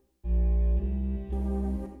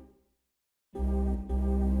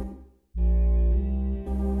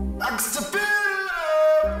I can still feel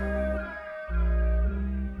love.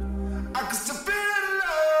 I can still feel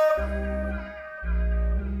love.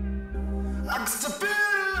 I can still feel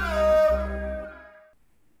love.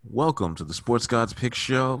 Welcome to the Sports Gods Pick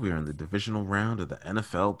Show. We are in the divisional round of the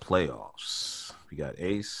NFL playoffs. We got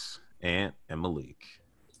Ace, Ant, and Malik.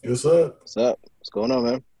 What's up? What's up? What's going on,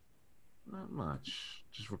 man? Not much.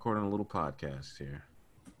 Just recording a little podcast here.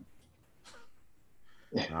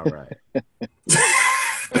 All right.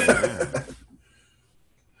 Yeah.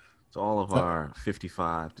 To all of our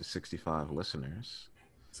 55 to 65 listeners.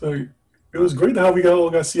 So it was great how we all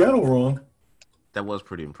got Seattle wrong. That was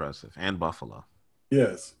pretty impressive. And Buffalo.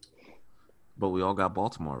 Yes. But we all got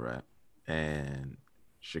Baltimore right. And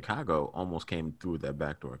Chicago almost came through that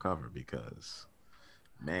backdoor cover because,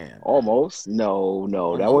 man. Almost? No,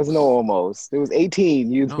 Almost. that wasn't almost. It was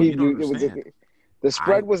 18. You don't understand. The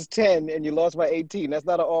spread was 10, and you lost by 18. That's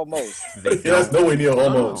not an almost. That's nowhere near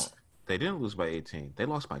almost. No, they didn't lose by 18. They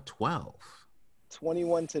lost by 12.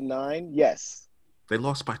 21-9? Yes. They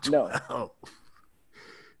lost by 12. No.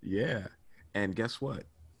 Yeah. And guess what?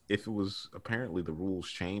 If it was apparently the rules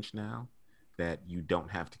changed now that you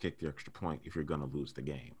don't have to kick the extra point if you're going to lose the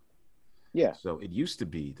game. Yeah. So it used to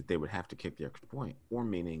be that they would have to kick the extra point, or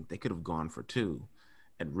meaning they could have gone for two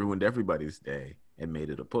and ruined everybody's day and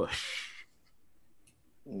made it a push.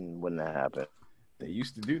 Wouldn't that happen? They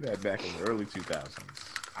used to do that back in the early 2000s.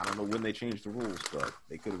 I don't know when they changed the rules, but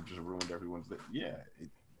they could have just ruined everyone's day. Yeah.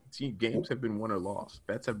 Team games have been won or lost.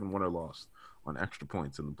 Bets have been won or lost on extra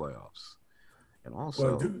points in the playoffs. And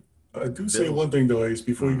also, well, I do say one thing, though, Ace,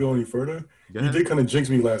 before you go any further. You did kind of jinx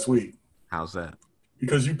me last week. How's that?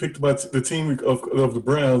 Because you picked the team of the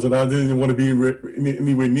Browns, and I didn't want to be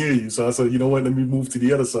anywhere near you. So I said, you know what, let me move to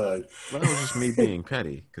the other side. Well, that was just me being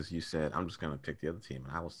petty because you said, I'm just going to pick the other team.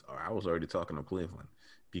 And I was already talking to Cleveland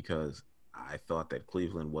because I thought that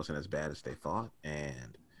Cleveland wasn't as bad as they thought.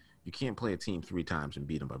 And you can't play a team 3 times and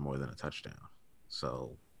beat them by more than a touchdown.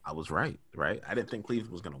 So I was right? I didn't think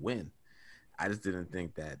Cleveland was going to win. I just didn't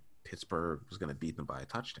think that Pittsburgh was going to beat them by a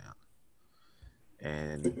touchdown.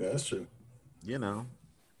 And yeah, that's true. You know,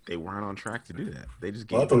 they weren't on track to do that. They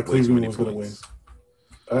just I thought Cleveland was going to win.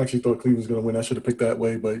 I actually thought Cleveland was going to win. I should have picked that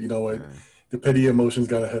way, but you know what? Yeah. The petty emotions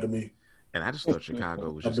got ahead of me. And I just thought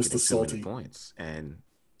Chicago was just getting too many points. And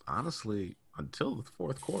honestly, until the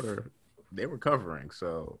fourth quarter, they were covering.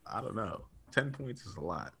 So I don't know. 10 points is a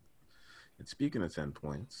lot. And speaking of 10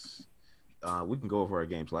 points, we can go over our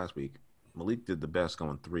games last week. Malik did the best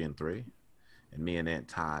going 3-3, and me and Ant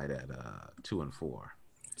tied at 2-4.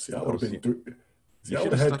 See, I would have been. I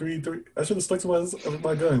would have had 3-3. I should have stuck to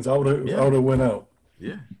my guns. I would have went out.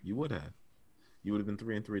 Yeah, you would have. You would have been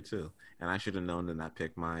 3-3 too. And I should have known to not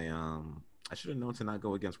pick my. I should have known to not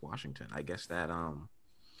go against Washington. I guess that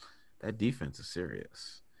that defense is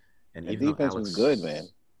serious. And the even defense was good, man.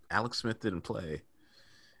 Alex Smith didn't play.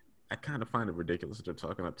 I kind of find it ridiculous that they're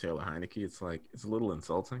talking up Taylor Heineke. It's like it's a little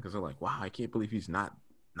insulting because they're like, "Wow, I can't believe he's not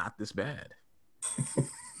this bad."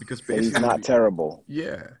 Because he's not terrible.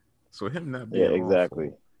 Yeah. So him not being exactly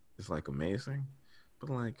is like amazing. But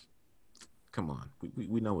like, come on.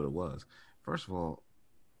 We know what it was. First of all,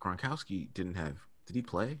 Gronkowski did he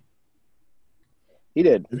play? He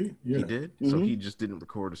did. Did he? Yeah. He did? Mm-hmm. So he just didn't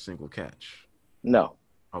record a single catch. No.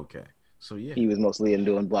 Okay. So yeah. He was mostly in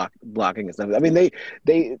doing blocking and stuff. I mean they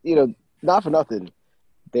not for nothing,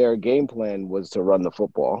 their game plan was to run the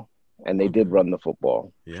football. And they did run the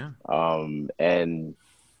football. Yeah. And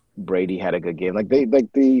Brady had a good game.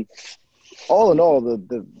 All in all,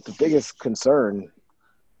 the biggest concern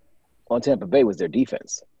on Tampa Bay was their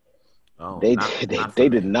defense. Oh, they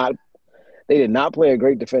did not play a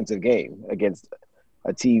great defensive game against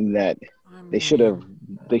a team that they should have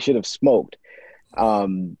smoked.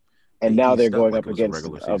 And now they're going up against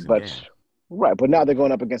but now they're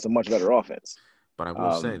going up against a much better offense. But I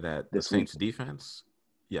will say that the Saints defense,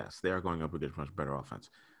 yes, they are going up against much better offense.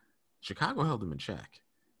 Chicago held them in check.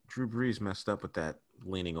 Drew Brees messed up with that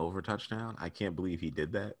leaning over touchdown. I can't believe he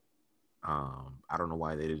did that. I don't know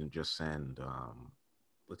why they didn't just send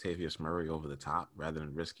Latavius Murray over the top rather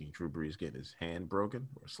than risking Drew Brees getting his hand broken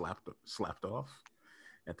or slapped off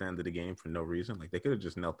at the end of the game for no reason. Like, they could have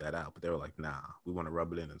just knelt that out, but they were like, nah, we want to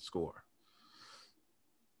rub it in and score.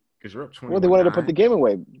 Because you're up 21. Well, they wanted to put the game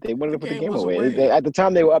away. They wanted to put the game away. At the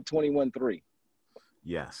time, they were up 21-3.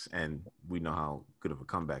 Yes, and we know how good of a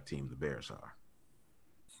comeback team the Bears are.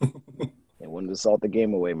 They wanted to salt the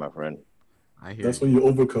game away, my friend. I hear. That's when you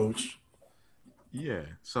overcoach. Yeah.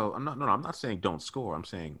 So I'm not saying don't score. I'm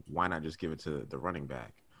saying why not just give it to the running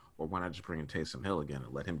back, or why not just bring in Taysom Hill again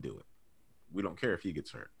and let him do it? We don't care if he gets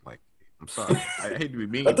hurt. Like, I'm sorry. I hate to be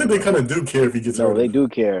mean. I think they kind of do care if he gets hurt. No, they do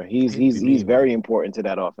care. He's very important to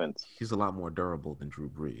that offense. He's a lot more durable than Drew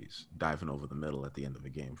Brees, diving over the middle at the end of a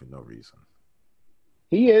game for no reason.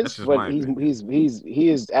 He is, but he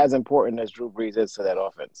is as important as Drew Brees is to that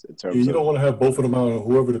offense in terms of. You don't want to have both of them out, and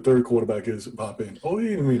whoever the third quarterback is pop in. Oh,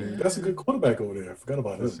 wait a minute, that's a good quarterback over there. I forgot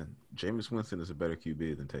about him. Jameis Winston is a better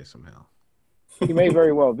QB than Taysom Hill. He may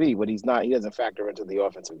very well be, but he's not. He doesn't factor into the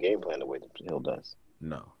offensive game plan the way Hill does.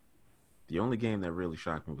 No. The only game that really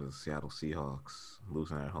shocked me was the Seattle Seahawks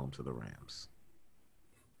losing at home to the Rams.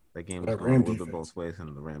 That game was going a little bit both ways,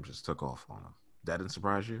 and the Rams just took off on them. That didn't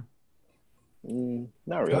surprise you?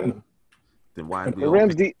 Not really. Then why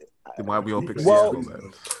we all pick Seattle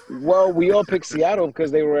then? Well, we all picked Seattle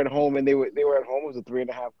because they were at home, and they were at home. It was a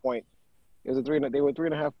 3.5 point. They were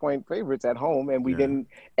 3.5 point favorites at home, and we didn't.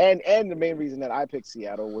 And the main reason that I picked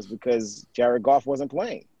Seattle was because Jared Goff wasn't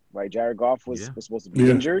playing. Right, Jared Goff was supposed to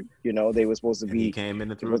be injured. You know, they were supposed to be. He came in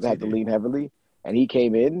to have to lean heavily, and he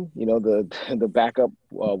came in. You know, the backup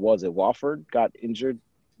was it Wofford got injured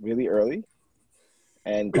really early,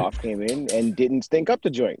 and Goff came in and didn't stink up the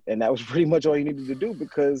joint, and that was pretty much all he needed to do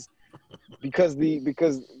because the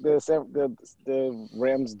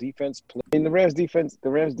Rams defense the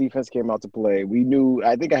Rams defense came out to play. We knew.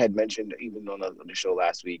 I think I had mentioned even on the show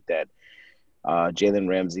last week that Jalen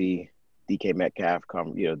Ramsey, DK Metcalf,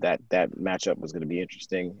 that matchup was going to be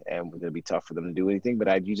interesting and was going to be tough for them to do anything.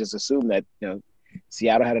 But you just assume that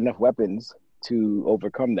Seattle had enough weapons to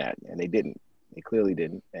overcome that, and they didn't. They clearly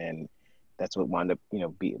didn't, and that's what wound up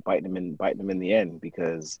biting them in the end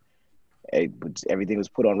because everything was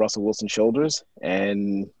put on Russell Wilson's shoulders,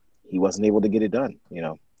 and he wasn't able to get it done.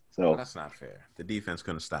 So well, that's not fair. The defense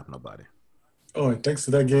couldn't stop nobody. Oh, and thanks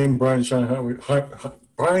to that game, Brian Schottenheimer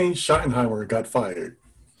got fired.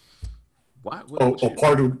 Why?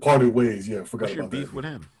 Parted ways. Yeah, forgot what's about your beef that. with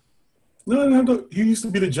him? No. He used to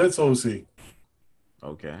be the Jets OC.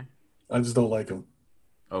 Okay. I just don't like him.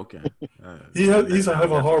 Okay. He's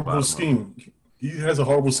have a horrible scheme. He has a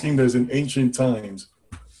horrible scheme that's in ancient times.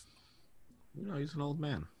 He's an old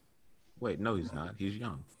man. Wait, no, he's not. He's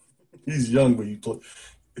young. He's young, but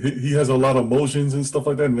he has a lot of emotions and stuff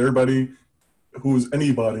like that, and everybody who's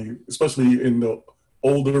anybody, especially in the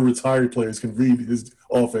older retired players, can read his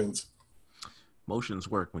offense. Motions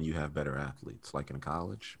work when you have better athletes, like in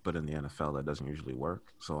college, but in the NFL, that doesn't usually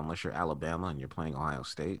work. So unless you're Alabama and you're playing Ohio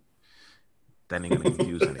State, that ain't going to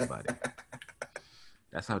confuse anybody.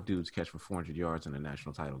 That's how dudes catch for 400 yards in a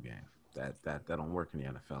national title game. That don't work in the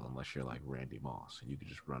NFL unless you're like Randy Moss and you can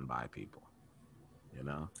just run by people,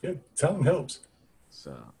 Yeah, talent helps.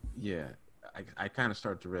 So, yeah, I kind of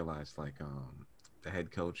start to realize, like, the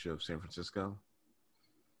head coach of San Francisco,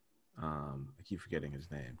 I keep forgetting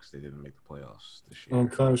his name because they didn't make the playoffs this year.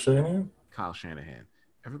 Kyle Shanahan.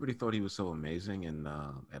 Everybody thought he was so amazing in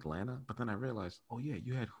Atlanta, but then I realized, oh, yeah,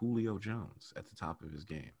 you had Julio Jones at the top of his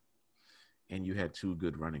game, and you had two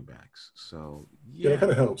good running backs. So, yeah, that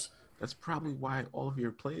kind of helps. That's probably why all of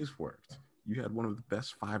your plays worked. You had one of the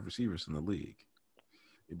best 5 receivers in the league.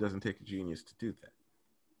 It doesn't take a genius to do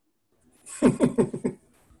that.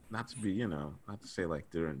 Not to be, not to say like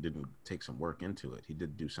there didn't take some work into it. He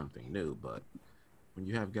did do something new, but when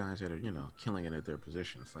you have guys that are, killing it at their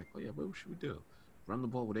position, it's like, oh yeah, what should we do? Run the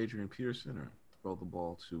ball with Adrian Peterson or throw the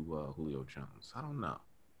ball to Julio Jones? I don't know.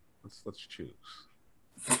 Let's choose.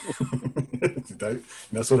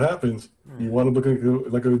 That's what happens. You want to look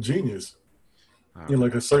like a genius. You're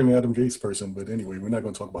like a certain Adam Gates person, but anyway, we're not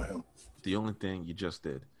going to talk about him. The only thing you just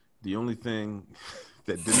did, the only thing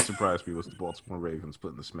that didn't surprise me was the Baltimore Ravens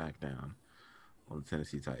putting the smack down on the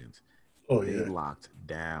Tennessee Titans. Oh, they yeah. locked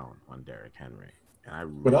down on Derrick Henry, and I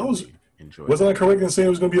enjoyed. Wasn't I correct in saying it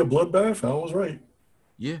was going to be a bloodbath? I was right.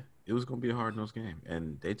 Yeah, it was going to be a hard-nosed game,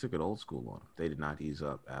 and they took it old school on them. They did not ease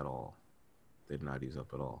up at all.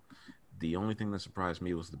 The only thing that surprised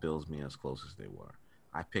me was the Bills being as close as they were.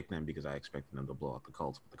 I picked them because I expected them to blow out the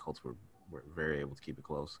Colts, but the Colts were very able to keep it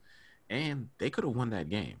close. And they could have won that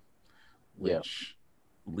game, which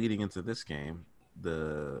leading into this game,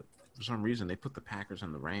 for some reason they put the Packers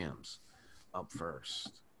and the Rams up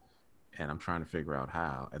first. And I'm trying to figure out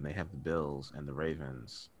how. And they have the Bills and the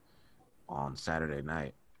Ravens on Saturday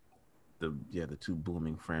night. The two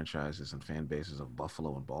booming franchises and fan bases of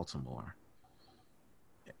Buffalo and Baltimore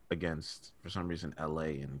against, for some reason, LA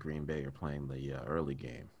and Green Bay are playing the early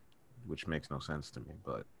game, which makes no sense to me,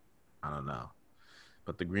 but I don't know.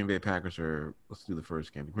 But the Green Bay Packers let's do the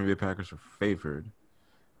first game. The Green Bay Packers are favored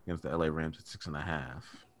against the LA Rams at 6.5,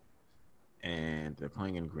 and they're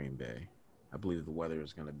playing in Green Bay. I believe the weather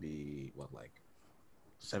is going to be,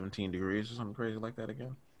 17 degrees or something crazy like that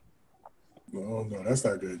again? Oh, no, that's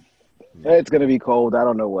not good. Yeah. It's gonna be cold. I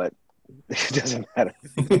don't know what. It doesn't matter.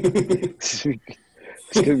 It's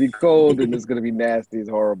gonna be cold and it's gonna be nasty. It's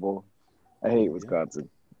horrible. I hate Yeah, Wisconsin.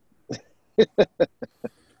 it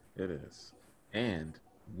is. And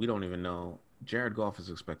we don't even know. Jared Goff is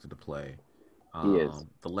expected to play. He is.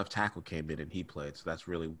 The left tackle came in and he played, so that's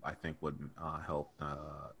really, I think, what helped.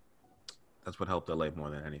 That's what helped LA more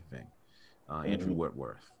than anything. Andrew Hmm.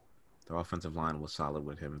 Whitworth. Their offensive line was solid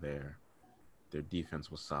with him there. Their defense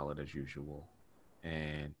was solid as usual,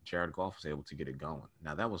 and Jared Goff was able to get it going.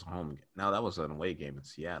 Now that was home. Now that was an away game in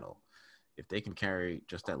Seattle. If they can carry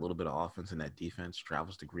just that little bit of offense and that defense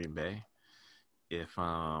travels to Green Bay, if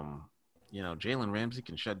Jalen Ramsey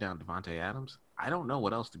can shut down Devontae Adams, I don't know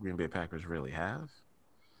what else the Green Bay Packers really have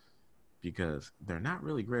because they're not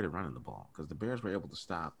really great at running the ball. Because the Bears were able to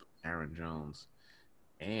stop Aaron Jones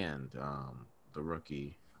and the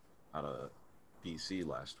rookie out of BC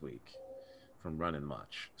last week from running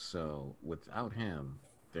much. So without him,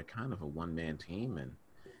 they're kind of a one-man team, and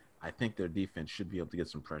I think their defense should be able to get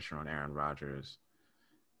some pressure on Aaron Rodgers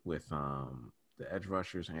with the edge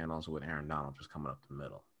rushers and also with Aaron Donald just coming up the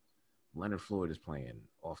middle. Leonard Floyd is playing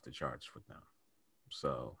off the charts with them.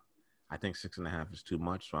 So I think 6.5 is too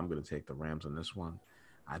much, so I'm going to take the Rams on this one.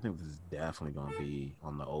 I think this is definitely going to be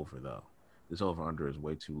on the over, though. This over-under is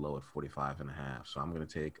way too low at 45.5, so I'm going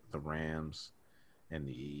to take the Rams and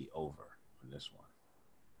the over on this one.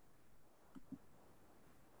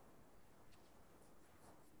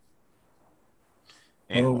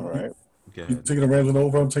 And All Well, right. go you ahead. taking the Rams in the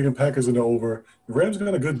over. I'm taking Packers in the over. The Rams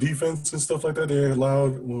got a good defense and stuff like that. They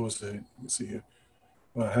allowed, what was it? Let me see here.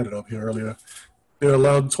 Well, I had it up here earlier. They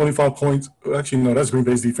allowed 25 points. Actually, no, that's Green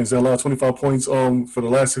Bay's defense. They allowed 25 points for the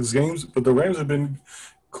last 6 games, but the Rams have been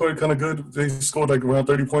quite kind of good. They scored like around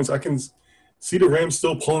 30 points. I can see the Rams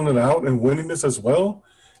still pulling it out and winning this as well,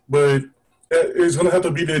 but it's going to have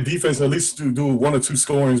to be their defense at least to do one or two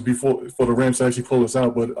scorings before for the Rams to actually pull this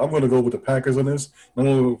out. But I'm going to go with the Packers on this. I'm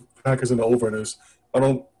going to go with the Packers in the over this. I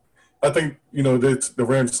don't. I think that the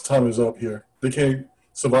Rams' time is up here. They can't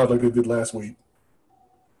survive like they did last week.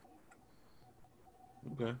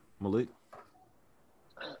 Okay. Malik?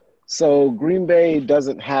 So Green Bay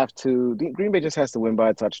doesn't have to. Green Bay just has to win by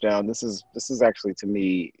a touchdown. This is actually to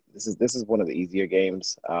me. This is one of the easier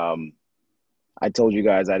games. I told you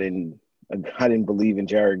guys I didn't believe in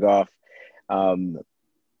Jared Goff. Um,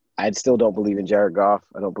 I still don't believe in Jared Goff.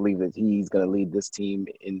 I don't believe that he's going to lead this team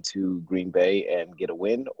into Green Bay and get a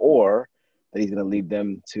win, or that he's going to lead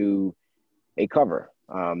them to a cover.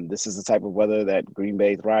 This is the type of weather that Green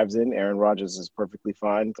Bay thrives in. Aaron Rodgers is perfectly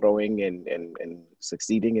fine throwing and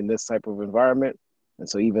succeeding in this type of environment. And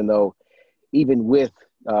so even with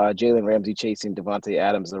Jalen Ramsey chasing Devontae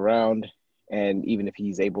Adams around, and even if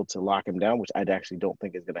he's able to lock him down, which I actually don't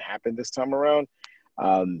think is going to happen this time around,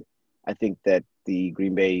 um, I think that the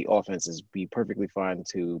Green Bay offenses be perfectly fine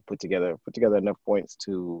to put together enough points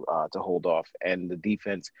to hold off, and the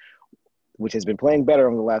defense, which has been playing better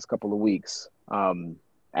over the last couple of weeks,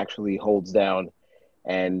 actually holds down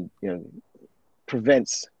and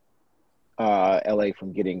prevents LA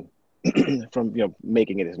from getting from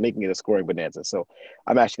making it a scoring bonanza. So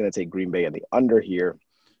I'm actually going to take Green Bay on the under here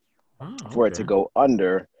Oh, for it to okay. go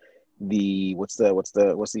under the what's the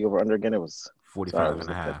over under again? It was sorry, I 45 was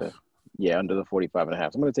and a looking at that. half. Yeah, under the 45 and a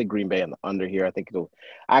half. So I'm going to take Green Bay on the under here. I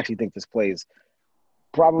actually think this plays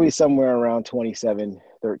probably somewhere around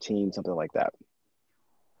 27-13, something like that.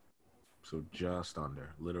 So just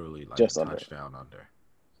under. Literally like a Just under. touchdown under.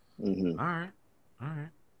 Hmm. All right. All right.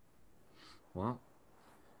 Well,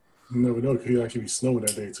 You never know. It could actually be snowing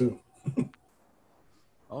that day too.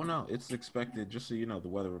 oh no, it's expected, just so you know, the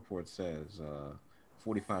weather report says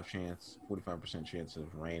 45% chance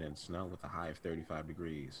of rain and snow with a high of 35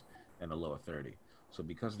 degrees and a low of 30. So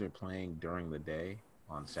because they're playing during the day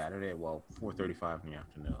on Saturday, well, 4:35 in the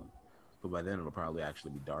afternoon, but by then it'll probably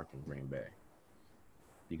actually be dark in Green Bay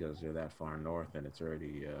because they're that far north and it's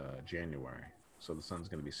already January. So the sun's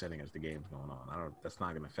going to be setting as the game's going on. I don't. That's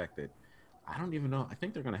not going to affect it. I don't even know. I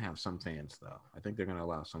think they're going to have some fans though. I think they're going to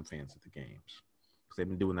allow some fans at the games because they've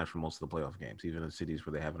been doing that for most of the playoff games, even in cities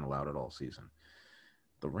where they haven't allowed it all season.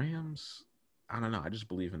 The Rams, I don't know. I just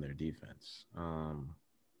believe in their defense.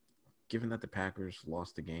 Given that the Packers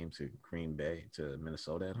lost the game to Green Bay, to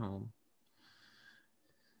Minnesota at home,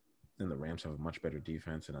 then the Rams have a much better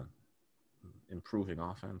defense and a improving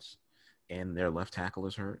offense, and their left tackle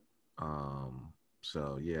is hurt.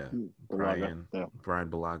 So yeah, Bulaga. Yeah. Brian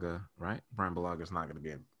Bulaga, right? Brian Bulaga is not going to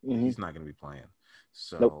be. Hmm. He's not going to be playing. Nope.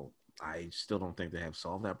 So I still don't think they have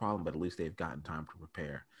solved that problem, but at least they've gotten time to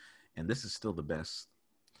prepare. And this is still the best.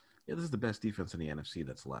 Yeah, this is the best defense in the NFC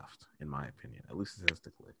that's left, in my opinion, at least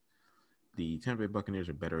statistically. the Tampa Bay Buccaneers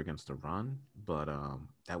are better against the run, but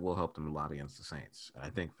that will help them a lot against the Saints. And I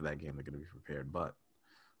think for that game they're going to be prepared. But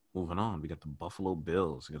moving on, we got the Buffalo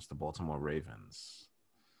Bills against the Baltimore Ravens.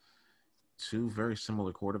 Two very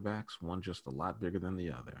similar quarterbacks, one just a lot bigger than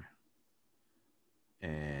the other.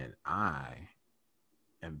 And I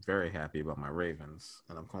am very happy about my Ravens,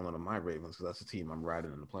 and I'm calling them my Ravens because that's the team I'm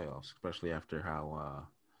riding in the playoffs, especially after how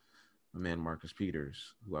my man Marcus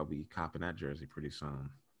Peters, who I'll be copping that jersey pretty soon,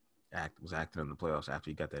 was acting in the playoffs after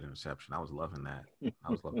he got that interception. I was loving that. I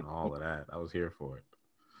was loving all of that. I was here for it.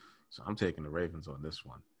 So I'm taking the Ravens on this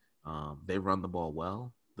one. They run the ball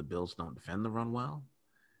well. The Bills don't defend the run well.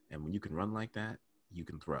 And when you can run like that, you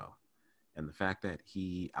can throw. And the fact that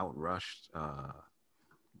he outrushed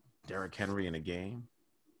Derrick Henry in a game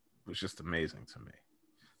was just amazing to me.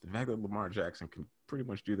 The fact that Lamar Jackson can pretty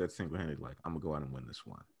much do that single-handed, like, I'm going to go out and win this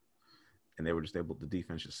one. And they were just able, the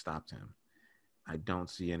defense just stopped him. I don't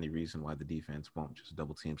see any reason why the defense won't just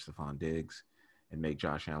double-team Stephon Diggs and make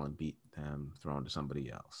Josh Allen beat them throwing to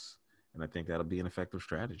somebody else. And I think that'll be an effective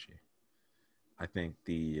strategy. I think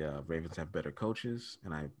the Ravens have better coaches,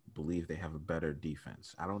 and I believe they have a better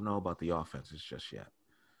defense. I don't know about the offenses just yet,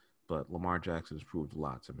 but Lamar Jackson has proved a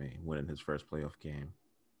lot to me winning his first playoff game,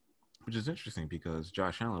 which is interesting because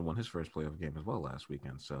Josh Allen won his first playoff game as well last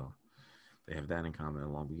weekend. So they have that in common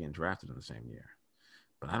along with getting drafted in the same year.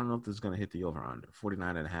 But I don't know if this is going to hit the over-under.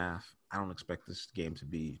 49.5. I don't expect this game to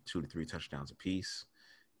be 2 to 3 touchdowns apiece.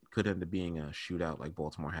 It could end up being a shootout like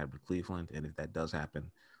Baltimore had with Cleveland. And if that does happen,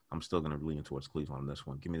 I'm still going to lean towards Cleveland on this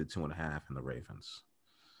one. Give me the 2.5 and the Ravens.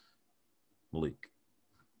 Malik.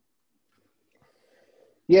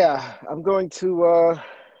 Yeah, I'm going to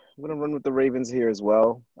run with the Ravens here as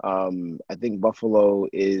well. I think Buffalo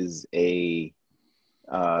is I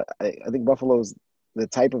think Buffalo's the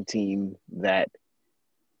type of team that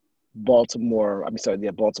Baltimore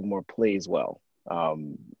plays well.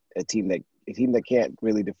 A team that can't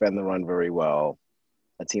really defend the run very well.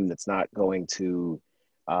 A team that's not going to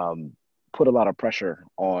put a lot of pressure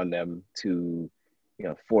on them to,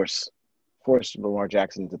 force Lamar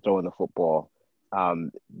Jackson to throw in the football.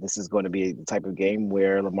 This is going to be the type of game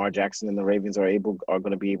where Lamar Jackson and the Ravens are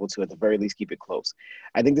going to be able to, at the very least, keep it close.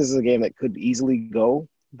 I think this is a game that could easily go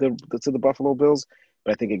to the Buffalo Bills,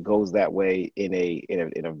 but I think it goes that way in a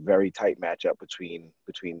very tight matchup between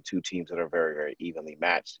two teams that are very, very evenly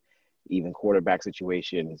matched, even quarterback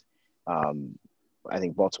situations. I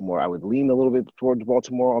think Baltimore, I would lean a little bit towards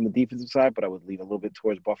Baltimore on the defensive side, but I would lean a little bit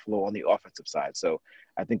towards Buffalo on the offensive side. So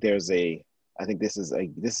I think this is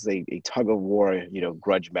a tug of war,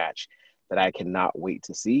 grudge match that I cannot wait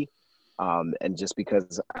to see. And just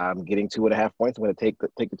because I'm getting 2.5 points, I'm going to take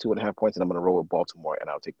the 2.5 points, and I'm going to roll with Baltimore, and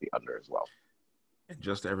I'll take the under as well. And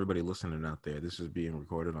just to everybody listening out there, this is being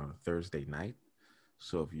recorded on a Thursday night.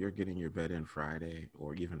 So if you're getting your bet in Friday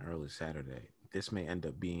or even early Saturday, this may end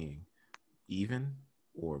up being even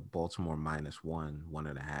or Baltimore -1,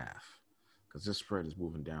 1.5, because this spread is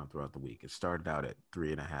moving down throughout the week. It started out at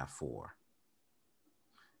 3.5, 4.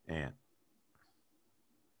 And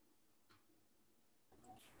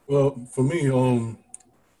well, for me,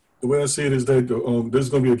 the way I see it is that there's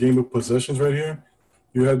going to be a game of possessions right here.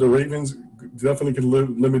 You have the Ravens definitely can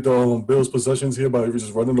limit the Bills' possessions here by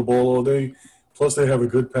just running the ball all day. Plus, they have a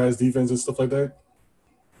good pass defense and stuff like that.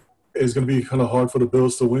 It's going to be kind of hard for the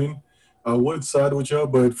Bills to win. I would side with y'all,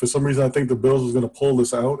 but for some reason, I think the Bills is going to pull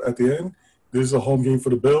this out at the end. This is a home game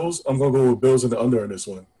for the Bills. I'm going to go with Bills in the under in this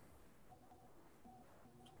one.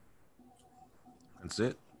 that's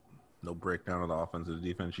it. No breakdown of the offense or the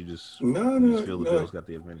defense. You just No. feel the Bills got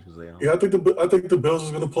the advantage because they are. Yeah, I think the Bills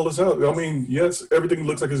is going to pull this out. I mean, yes, everything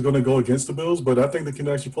looks like it's going to go against the Bills, but I think they can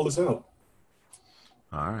actually pull this out.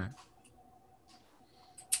 All right.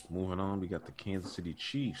 Moving on, we got the Kansas City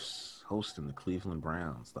Chiefs hosting the Cleveland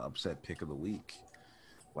Browns, the upset pick of the week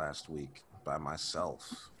last week by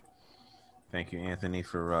myself. Thank you, Anthony,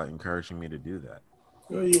 for encouraging me to do that.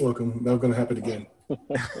 Oh, you're welcome. Not going to happen again.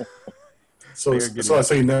 So I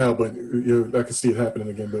say now, but I can see it happening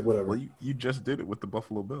again, but whatever. Well, you just did it with the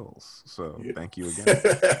Buffalo Bills, so yeah. Thank you again.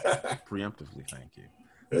 Preemptively, thank you.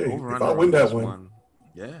 Hey, if I win that one.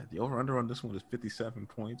 Yeah, the over-under on this one is 57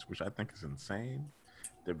 points, which I think is insane.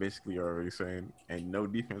 They're basically already saying, ain't no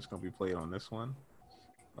defense going to be played on this one.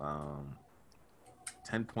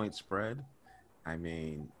 10-point spread. I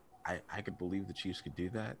mean, I could believe the Chiefs could do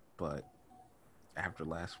that, but after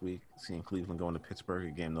last week, seeing Cleveland go into Pittsburgh,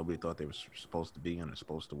 a game nobody thought they were supposed to be and are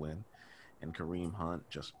supposed to win, and Kareem Hunt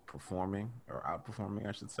just performing, or outperforming,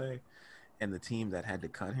 I should say, and the team that had to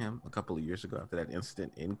cut him a couple of years ago after that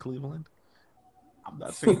incident in Cleveland, I'm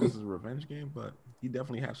not saying this is a revenge game, but he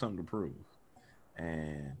definitely has something to prove.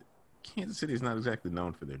 And Kansas City is not exactly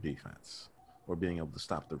known for their defense or being able to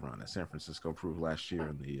stop the run, as San Francisco proved last year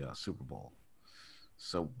in the Super Bowl.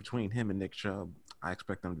 So between him and Nick Chubb, I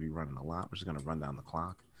expect them to be running a lot, which is going to run down the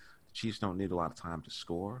clock. The Chiefs don't need a lot of time to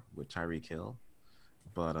score with Tyreek Hill,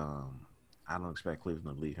 but I don't expect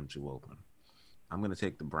Cleveland to leave him too open. I'm going to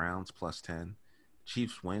take the Browns plus 10.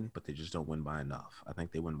 Chiefs win, but they just don't win by enough. I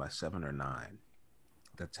think they win by 7 or 9.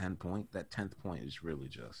 That 10th point is really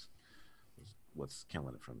just what's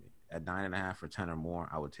killing it for me. At 9.5 or 10 or more,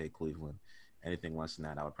 I would take Cleveland. Anything less than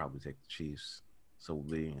that, I would probably take the Chiefs. So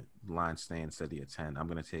being line staying steady at 10, I'm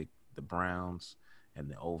going to take the Browns and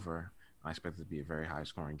the over. I expect it to be a very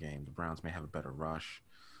high-scoring game. The Browns may have a better rush,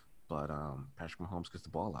 but Patrick Mahomes gets the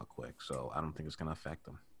ball out quick, so I don't think it's going to affect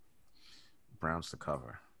them. Browns to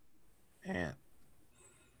cover. And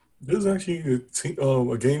there's actually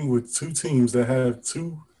a game with two teams that have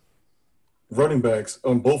two running backs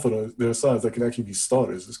on both of their sides that can actually be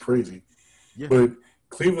starters. It's crazy. Yeah. But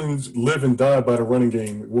Cleveland's live and die by the running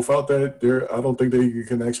game. Without that, I don't think they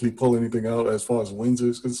can actually pull anything out as far as wins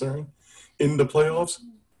is concerned in the playoffs.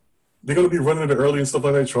 They're going to be running it early and stuff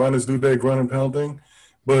like that, trying to do that ground and pound thing.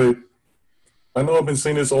 But I know I've been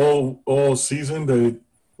saying this all season, the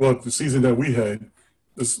season that we had,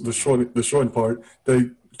 the shortened part,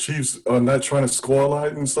 the Chiefs are not trying to score a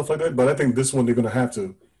lot and stuff like that. But I think this one they're going to have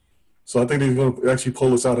to. So I think they're going to actually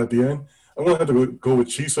pull us out at the end. I'm going to have to go with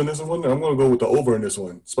Chiefs on this one. I'm going to go with the over in this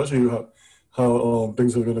one, especially how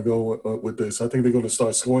things are going to go with this. I think they're going to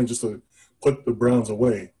start scoring just to put the Browns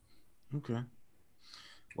away. Okay.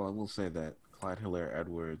 Well, I will say that Clyde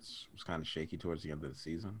Hiller-Edwards was kind of shaky towards the end of the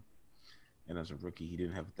season. And as a rookie, he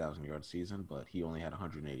didn't have a 1,000-yard season, but he only had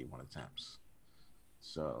 181 attempts.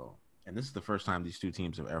 So, and this is the first time these two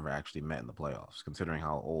teams have ever actually met in the playoffs, considering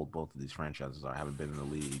how old both of these franchises are. Haven't been in the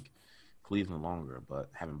league, Cleveland longer, but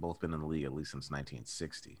haven't both been in the league at least since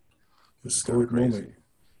 1960. Historic moment.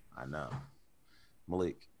 I know.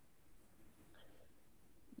 Malik.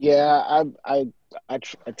 Yeah, I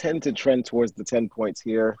tend to trend towards the 10 points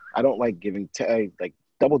here. I don't like giving like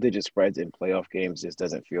double-digit spreads in playoff games. Just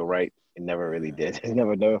doesn't feel right. It never really did. It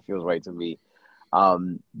never feels right to me.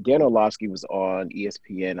 Dan Orlovsky was on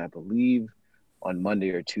ESPN, I believe, on Monday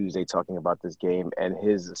or Tuesday talking about this game, and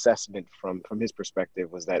his assessment from his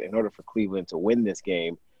perspective was that in order for Cleveland to win this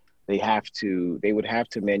game, they would have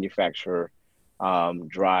to manufacture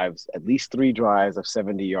drives, at least 3 drives of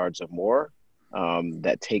 70 yards or more.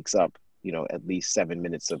 That takes up, at least 7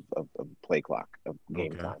 minutes of play clock, of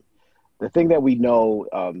game time. The thing that we know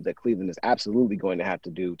that Cleveland is absolutely going to have to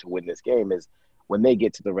do to win this game is when they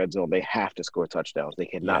get to the red zone, they have to score touchdowns. They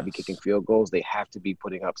cannot be kicking field goals. They have to be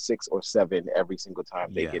putting up 6 or 7 every single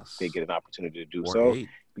time they get an opportunity to do so. 8.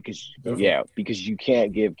 Because you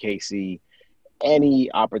can't give KC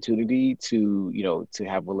any opportunity to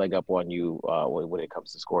have a leg up on you when it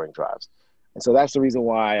comes to scoring drives. And so that's the reason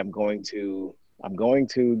why I'm going to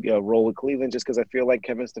roll with Cleveland, just because I feel like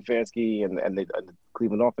Kevin Stefanski and the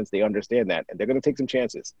Cleveland offense, they understand that, and they're going to take some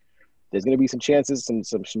chances. There's going to be some chances,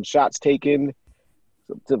 some shots taken,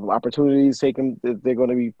 some opportunities taken that they're going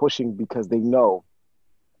to be pushing because they know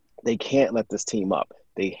they can't let this team up.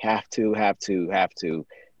 They have to,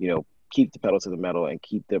 keep the pedal to the metal and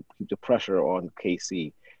keep the pressure on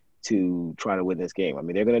KC to try to win this game. I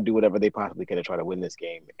mean, they're going to do whatever they possibly can to try to win this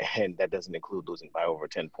game, and that doesn't include losing by over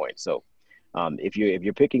 10 points. So if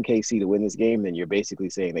you're picking KC to win this game, then you're basically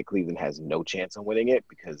saying that Cleveland has no chance on winning it,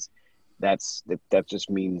 because that just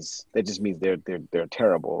means they're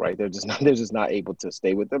terrible, right? They're just not able to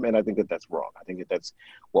stay with them, and I think that's wrong. I think that's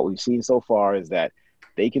what we've seen so far, is that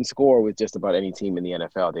they can score with just about any team in the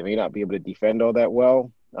NFL. They may not be able to defend all that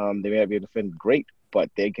well. They may not be able to defend great, but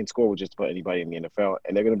they can score with just about anybody in the NFL,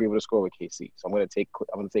 and they're going to be able to score with KC. So I'm going to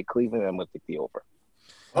take Cleveland, and I'm going to take the over.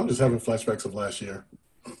 I'm just having flashbacks of last year.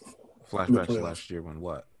 Flashbacks last year when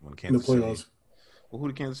what? When Kansas City. Well, who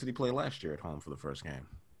did Kansas City play last year at home for the first game?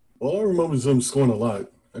 Well, I remember them scoring a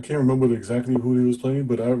lot. I can't remember exactly who they was playing,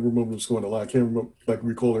 but I remember them scoring a lot. I can't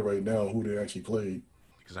recall it right now who they actually played.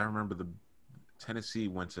 Because I remember Tennessee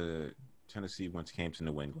came to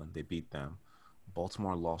New England. They beat them.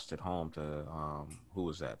 Baltimore lost at home to who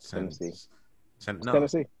was that? Tennessee.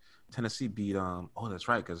 Tennessee. Tennessee beat that's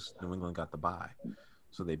right, because New England got the bye.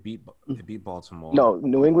 So they beat Baltimore. No,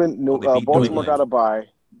 New England. Baltimore got a bye.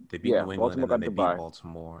 They beat New England, and then they beat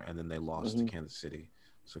Baltimore, and then they lost to Kansas City.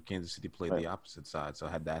 So Kansas City played the opposite side. So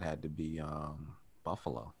had to be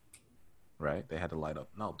Buffalo, right? They had to light up.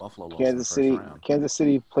 No, Buffalo lost in the first round. Kansas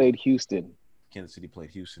City played Houston. Kansas City played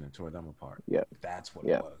Houston and tore them apart. Yeah, that's what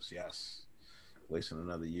it was. Yes, wasting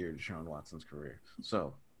another year of Deshaun Watson's career.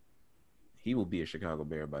 So he will be a Chicago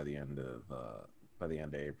Bear by the end of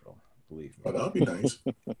April. Believe me. Oh, that'd be nice.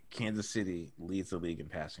 Kansas City leads the league in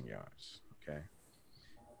passing yards. Okay.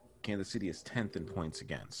 Kansas City is 10th in points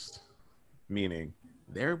against, meaning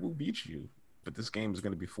they will beat you, but this game is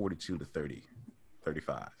going to be 42 to 30,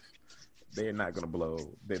 35. They're not going to blow.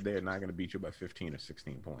 They're not going to beat you by 15 or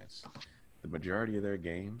 16 points. The majority of their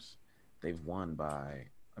games, they've won by.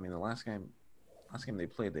 I mean, the last game they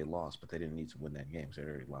played, they lost, but they didn't need to win that game, so they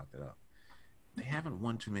already locked it up. They haven't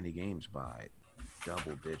won too many games by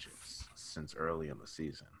double digits since early in the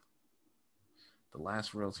season. The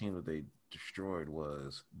last real team that they destroyed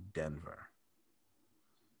was Denver,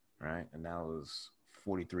 right? And that was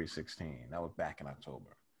 43-16. That was back in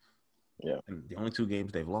October. Yeah. And the only two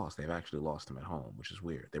games they've lost, they've actually lost them at home, which is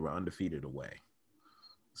weird. They were undefeated away.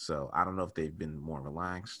 So I don't know if they've been more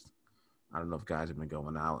relaxed. I don't know if guys have been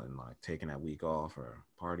going out and like taking that week off or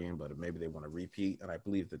partying, but maybe they want to repeat, and I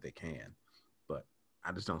believe that they can. But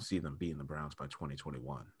I just don't see them beating the Browns by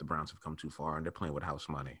 2021. The Browns have come too far, and they're playing with house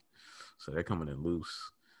money. So they're coming in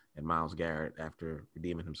loose. And Myles Garrett, after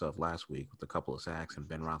redeeming himself last week with a couple of sacks and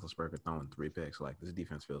Ben Roethlisberger throwing 3 picks, like this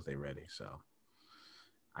defense feels they're ready. So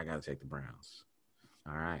I got to take the Browns.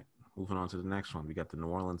 All right, moving on to the next one. We got the New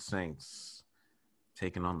Orleans Saints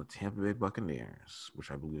taking on the Tampa Bay Buccaneers,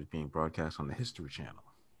 which I believe is being broadcast on the History Channel.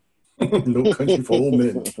 No Country for Old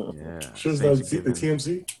Men. Yeah. Sure, it's not the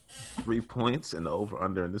TMZ. 3 points, and the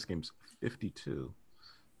over-under in this game's 52,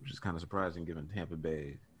 which is kind of surprising given Tampa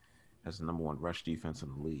Bay has the number 1 rush defense in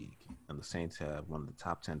the league, and the Saints have one of the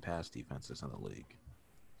top 10 pass defenses in the league.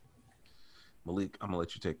 Malik, I'm going to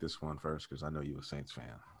let you take this one first because I know you're a Saints fan.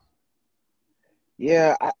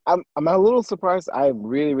 Yeah, I'm a little surprised. I'm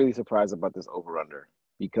really, really surprised about this over-under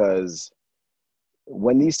because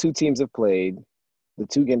when these two teams have played, the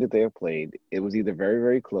 2 games that they have played, it was either very,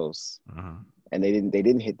 very close, and they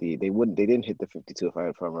didn't hit the 52 if I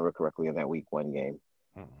remember correctly in that week 1 game,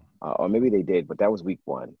 or maybe they did, but that was week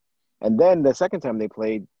 1. And then the second time they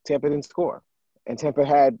played, Tampa didn't score, and Tampa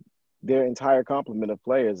had their entire complement of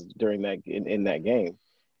players during that in that game,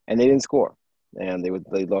 and they didn't score, and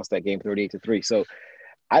they lost that game 38-3. So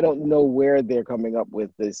I don't know where they're coming up with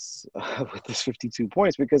this 52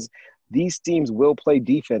 points because these teams will play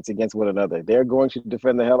defense against one another. They're going to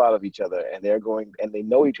defend the hell out of each other, and they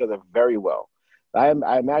know each other very well. I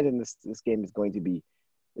imagine this game is going to be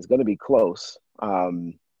close,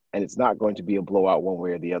 and it's not going to be a blowout one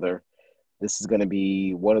way or the other. This is going to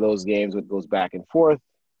be one of those games that goes back and forth,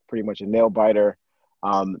 pretty much a nail biter.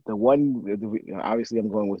 Obviously I'm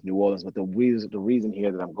going with New Orleans, but the reason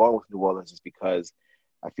here that I'm going with New Orleans is because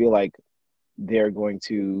I feel like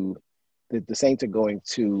the Saints are going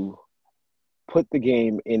to put the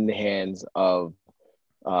game in the hands of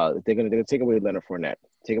they're going to take away Leonard Fournette,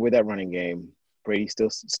 take away that running game. Brady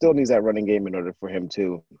still needs that running game in order for him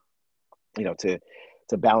to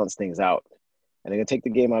balance things out. And they're going to take the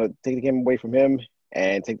game away from him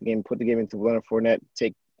and put the game into Leonard Fournette,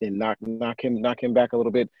 knock him back a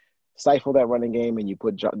little bit, stifle that running game, and you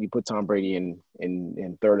put Tom Brady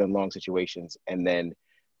in third and long situations, and then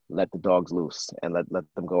let the dogs loose and let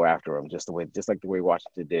them go after him just like the way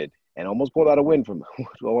Washington did, and almost pulled out a win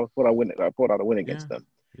against them.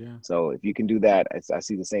 Yeah. So if you can do that, I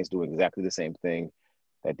see the Saints doing exactly the same thing.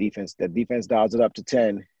 That defense dials it up to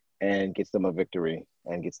 10 and gets them a victory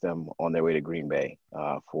and gets them on their way to Green Bay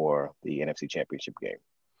for the NFC Championship game.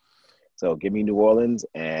 So give me New Orleans,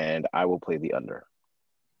 and I will play the under.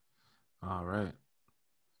 All right.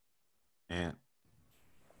 And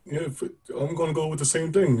yeah, I'm going to go with the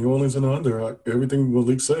same thing. New Orleans and the under. Everything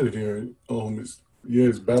Malik said here.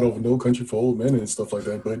 It's battle of no country for old men and stuff like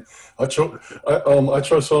that. But I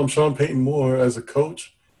trust Sean Payton more as a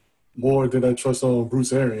coach, more than I trust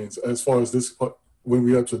Bruce Arians as far as this when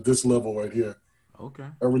we up to this level right here. Okay.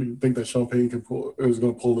 I really think that Sean Payton is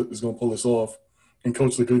going to pull this off and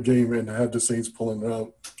coach a good game and have the Saints pulling it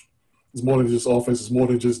out. It's more than just offense. It's more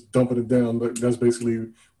than just dumping it down. That's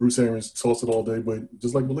basically Bruce Arians toss it all day. But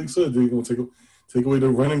just like Malik said, they're going to take away the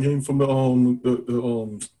running game from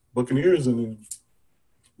the Buccaneers and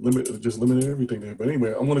limit everything there. But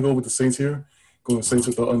anyway, I'm going to go with the Saints here. Going to Saints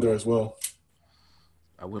with the under as well.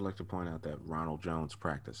 I would like to point out that Ronald Jones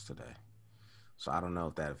practiced today. So I don't know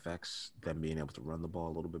if that affects them being able to run the ball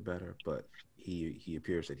a little bit better, but he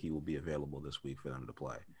appears that he will be available this week for them to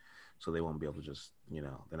play. So they won't be able to just, they're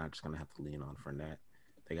not just going to have to lean on Fournette.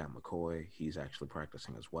 They got McCoy. He's actually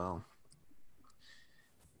practicing as well.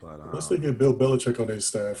 But unless they get Bill Belichick on their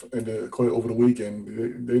staff and over the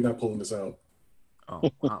weekend, they're not pulling this out. Oh,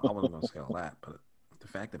 I wasn't going to say all that, but the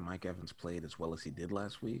fact that Mike Evans played as well as he did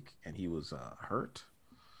last week and he was hurt,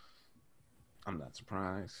 I'm not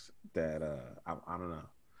surprised that I don't know.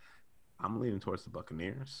 I'm leaning towards the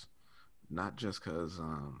Buccaneers, Not just because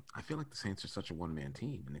I feel like the Saints are such a one-man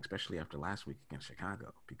team, and especially after last week against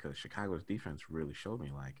Chicago, because Chicago's defense really showed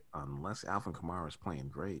me like unless Alvin Kamara is playing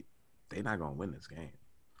great, they're not going to win this game.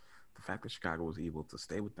 The fact that Chicago was able to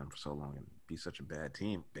stay with them for so long and be such a bad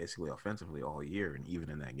team, basically offensively all year, and even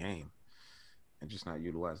in that game, and just not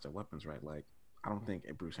utilize their weapons right, like I don't think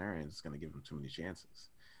Bruce Arians is going to give them too many chances.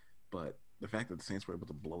 But the fact that the Saints were able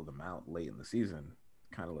to blow them out late in the season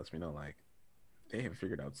kind of lets me know like they have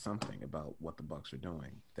figured out something about what the Bucks are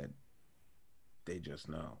doing that they just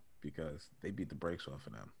know because they beat the brakes off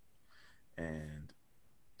of them. And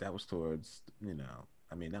that was towards,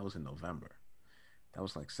 I mean, that was in November. That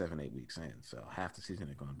was like 7, 8 weeks in. So half the season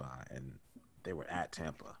had gone by and they were at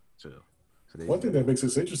Tampa too. So they, One thing that makes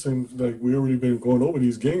this interesting, like we already been going over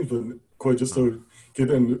these games, but quite just to get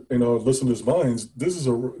in our listeners' minds, this is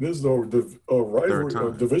a rivalry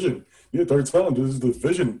division. Yeah, third time. This is the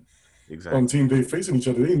division exactly. team. They facing each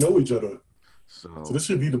other. They know each other. So this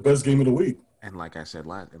should be the best game of the week. And like I said,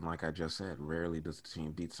 and like I just said, rarely does the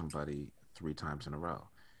team beat somebody 3 times in a row.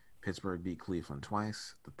 Pittsburgh beat Cleveland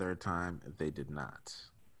twice. The third time, they did not.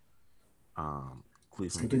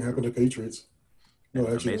 Cleveland. Same thing happened to Patriots. No,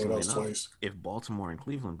 actually, amazingly enough, twice. If Baltimore and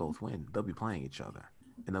Cleveland both win, they'll be playing each other.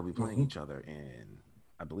 And they'll be playing each other in,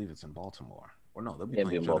 I believe it's in Baltimore. Or no, they'll be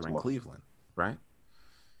playing each other in Cleveland, right?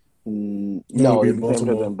 No, they'll be playing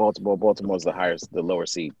in Baltimore. Baltimore's the lower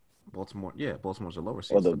seed. Baltimore's the lower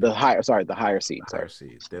seed. Or the higher seed. The higher seed.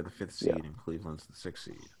 They're the 5th seed, and Cleveland's the 6th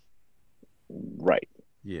seed. Right.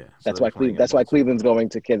 Yeah. So that's why Cleveland's going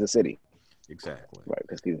to Kansas City. Exactly. Right,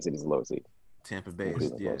 because Kansas City's the lower seed. Tampa Bay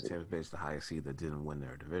is the highest seed that didn't win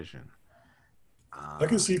their division. I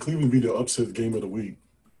can see Cleveland be the upset game of the week.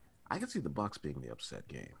 I can see the Bucks being the upset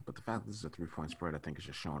game, but the fact that this is a 3-point spread, I think, is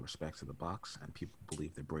just showing respect to the Bucks, and people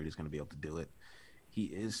believe that Brady's going to be able to do it. He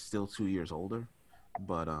is still 2 years older,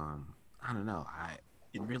 but I don't know.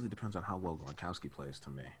 It really depends on how well Gronkowski plays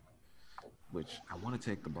to me. Which I want to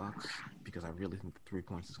take the Bucks because I really think the 3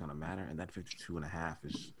 points is going to matter, and that 52.5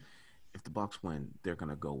 is. If the Bucks win, they're going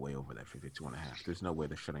to go way over that 52.5. There's no way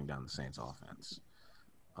they're shutting down the Saints offense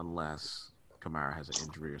unless Kamara has an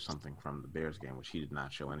injury or something from the Bears game, which he did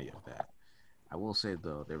not show any of that. I will say,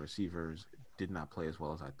 though, their receivers did not play as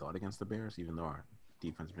well as I thought against the Bears, even though our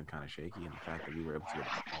defense has been kind of shaky, and the fact that we were able to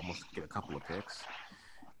almost get a couple of picks.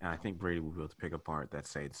 And I think Brady will be able to pick apart that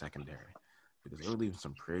Saints secondary because they were leaving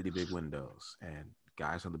some pretty big windows, and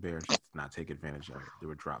guys on the Bears did not take advantage of it. There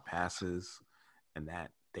were drop passes, and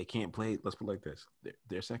that they can't play. Let's put it like this: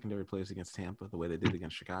 their secondary plays against Tampa the way they did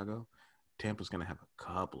against Chicago. Tampa's going to have a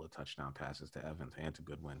couple of touchdown passes to Evans and to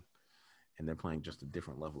Goodwin, and they're playing just a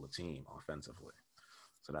different level of team offensively.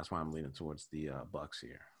 So that's why I'm leaning towards the Bucks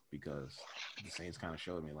here because the Saints kind of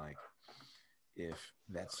showed me like if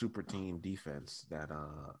that super team defense that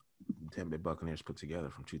Tampa Bay Buccaneers put together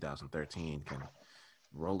from 2013 can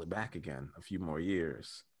roll it back again a few more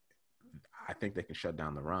years. I think they can shut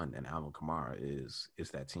down the run, and Alvin Kamara is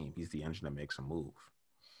that team. He's the engine that makes a move.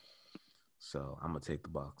 So I'm going to take the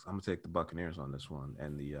Bucks. I'm going to take the Buccaneers on this one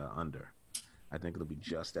and the under. I think it'll be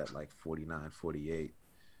just at like 49-48.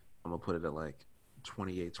 I'm going to put it at like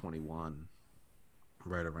 28-21,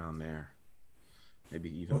 right around there. Maybe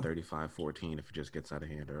even 35-14 if it just gets out of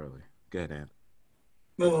hand early. Go ahead, Ant.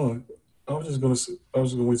 No, I was just going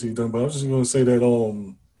to wait till you're done, but I was just going to say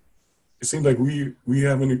that it seems like we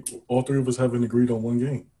haven't, all three of us haven't agreed on one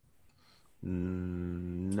game.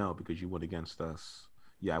 No, because you went against us.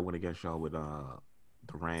 Yeah, I went against y'all with the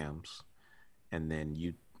Rams, and then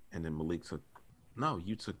Malik took. No,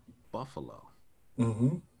 you took Buffalo.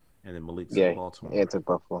 Mm-hmm. And then Malik took Baltimore. Yeah, took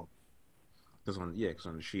Buffalo. Because on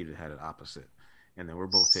the sheet it had it opposite, and then we're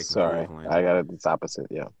both taking Cleveland. I got it. It's opposite.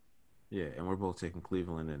 Yeah. Yeah, and we're both taking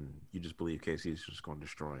Cleveland, and you just believe KC's just going to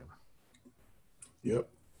destroy him. Yep.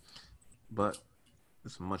 But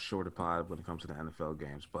it's a much shorter pod when it comes to the NFL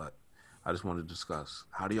games. But I just wanted to discuss,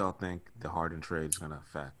 how do y'all think the Harden trade is going to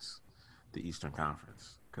affect the Eastern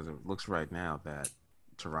Conference? Because it looks right now that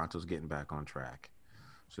Toronto's getting back on track,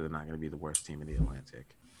 so they're not going to be the worst team in the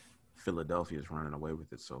Atlantic. Philadelphia is running away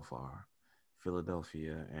with it so far.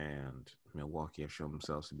 Philadelphia and Milwaukee have shown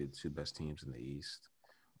themselves to be the 2 best teams in the East.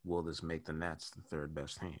 Will this make the Nets the 3rd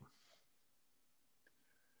best team?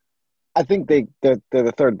 I think they're the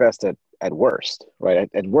 3rd best at worst, right?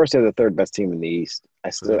 At worst, they're the 3rd best team in the East. I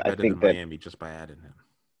think that Miami just by adding him.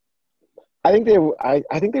 I think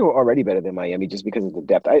they were already better than Miami just because of the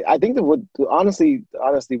depth. I think that honestly,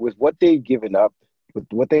 with what they've given up, with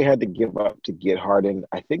what they had to give up to get Harden,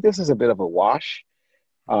 I think this is a bit of a wash.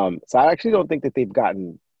 So I actually don't think that they've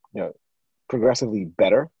gotten progressively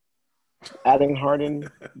better. adding Harden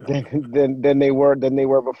than they were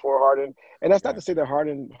before Harden. And that's not to say Gotcha.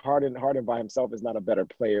 that Harden by himself is not a better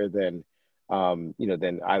player than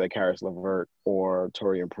than either Karis LeVert or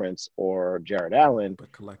Torian Prince or Jared Allen. But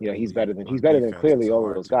He's collectively, he's on better than defense, it's clearly all of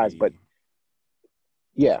hard those to guys. But be as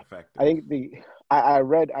yeah, I effective. think I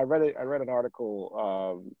read an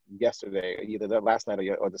article yesterday, either that last night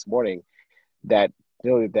or this morning, that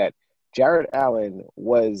noted that Jared Allen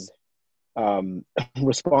was um,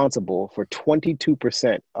 responsible for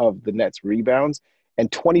 22% of the Nets rebounds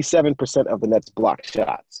and 27% of the Nets block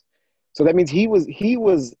shots. So that means he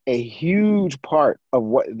was a huge part of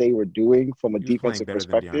what they were doing from a He was playing defensive better than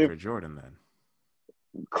perspective. DeAndre Jordan then.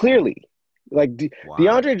 Clearly, like Wow.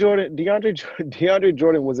 DeAndre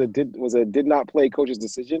Jordan was a did not play coach's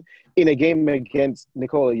decision in a game against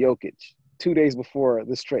Nikola Jokic 2 days before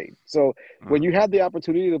this trade. So when Mm. you had the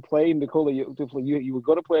opportunity to play Nikola, you were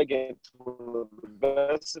going to play against one of the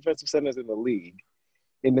best defensive centers in the league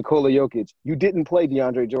in Nikola Jokic. You didn't play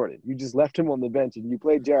DeAndre Jordan. You just left him on the bench and you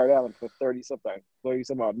played Jared Allen for 30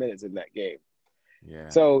 some odd minutes in that game. Yeah.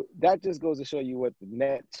 So that just goes to show you what the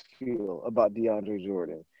Nets feel about DeAndre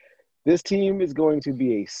Jordan. This team is going to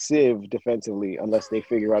be a sieve defensively unless they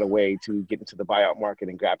figure out a way to get into the buyout market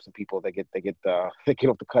and grab some people that get they get off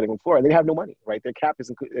the cutting room floor. And they have no money, right? Their cap is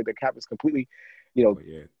completely, Oh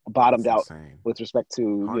yeah. bottomed It's out insane. with respect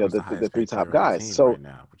to Harden's the the highest three paid top player on the guys. team So right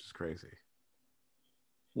now, which is crazy.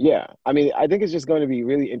 yeah, I mean, I think it's just going to be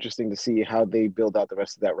really interesting to see how they build out the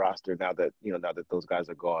rest of that roster now that those guys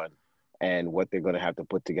are gone, and what they're going to have to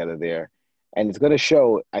put together there. And it's going to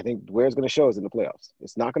show. I think where it's going to show is in the playoffs.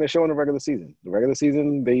 It's not going to show in the regular season. The regular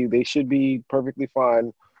season, they should be perfectly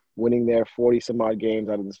fine winning their 40 some odd games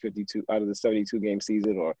out of this 52 out of the 72 game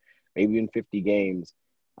season, or maybe in 50 games,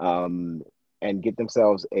 and get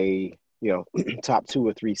themselves a top 2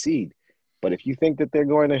 or 3 seed. But if you think that they're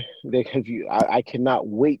going to, I cannot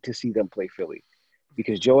wait to see them play Philly,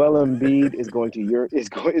 because Joel Embiid is going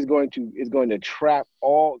to trap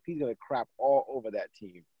all. He's going to crap all over that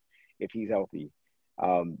team if he's healthy.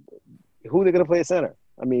 Um, who are they going to play at center?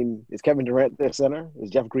 I mean, is Kevin Durant their center? Is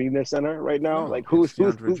Jeff Green their center right now? No, Like it's who's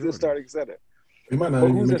DeAndre their Jordan. starting center? He might not But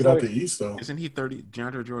even who's their make it out starting? the East, though. Isn't he 30?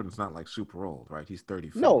 DeAndre Jordan's not like super old, right? He's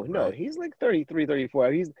 34, No, right? he's like 33,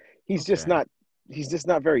 34. He's just Okay.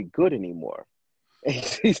 not very good anymore.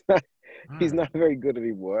 He's not All he's right. not very good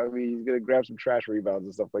anymore. I mean, he's gonna grab some trash rebounds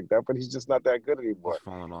and stuff like that, but he's just not that good He's anymore.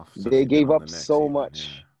 fallen off since They he's been gave on the up Knicks so even.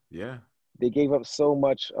 much. Yeah. Yeah. They gave up so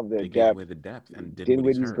much of their They gave depth. away the depth, and Dinwiddie's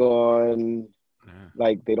Dinwiddie's hurt. gone. Yeah.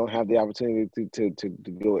 Like they don't have the opportunity to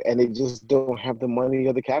do it, and they just don't have the money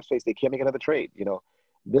or the cap space. They can't make another trade.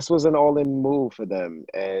 This was an all-in move for them,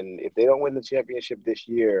 and if they don't win the championship this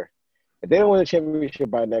year, if they don't win the championship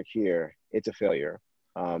by next year, it's a failure.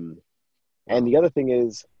 And Well, the other thing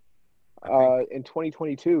is, I think in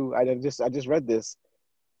 2022, I just read this.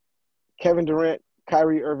 Kevin Durant,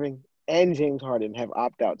 Kyrie Irving, and James Harden have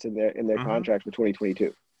opt-outs in their hmm contracts for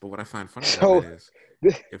 2022. but what I find funny about that So, is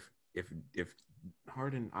if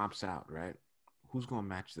Harden opts out, right? Who's going to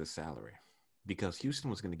match this salary? Because Houston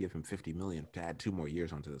was going to give him 50 million to add 2 more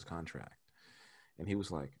years onto this contract. And he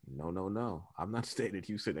was like, no, no, no. I'm not staying at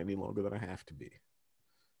Houston any longer than I have to be.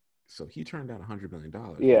 So he turned down $100 million,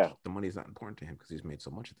 which yeah, the money's not important to him because he's made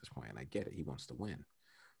so much at this point. And I get it. He wants to win.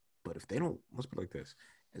 But if they don't, let's put it like this: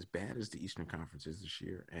 as bad as the Eastern Conference is this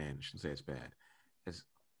year, and I shouldn't say it's bad, as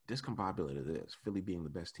discombobulated it is, Philly being the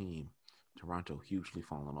best team, Toronto hugely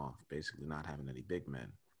falling off, basically not having any big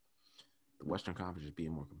men. The Western Conference is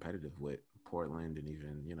being more competitive with Portland and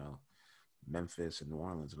even, Memphis and New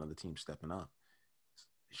Orleans and other teams stepping up.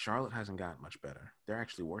 Charlotte hasn't gotten much better. They're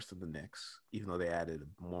actually worse than the Knicks, even though they added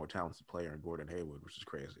a more talented player in Gordon Hayward, which is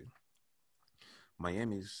crazy.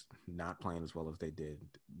 Miami's not playing as well as they did.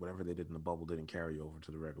 Whatever they did in the bubble didn't carry over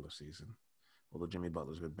to the regular season, although Jimmy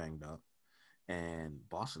Butler's been banged up. And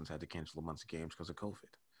Boston's had to cancel a bunch of games because of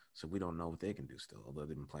COVID. So we don't know what they can do still, although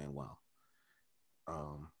they've been playing well.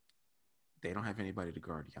 Um, they don't have anybody to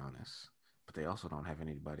guard Giannis, but they also don't have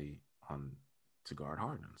anybody on to guard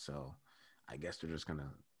Harden. So I guess it's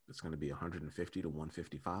gonna be 150 to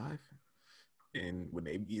 155. And when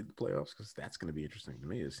they get the playoffs, because that's gonna be interesting to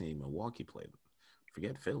me, is seeing Milwaukee play.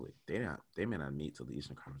 Forget Philly. They may not meet till the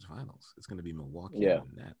Eastern Conference Finals. It's gonna be Milwaukee and yeah,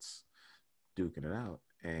 the Nets duking it out.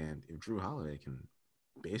 And if Drew Holiday can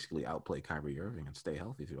basically outplay Kyrie Irving and stay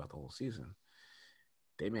healthy throughout the whole season,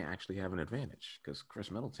 they may actually have an advantage because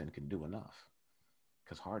Chris Middleton can do enough.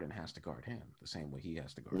 Because Harden has to guard him the same way he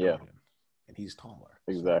has to guard yeah, Harden, and he's taller.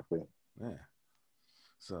 So exactly. yeah.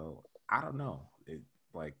 So I don't know.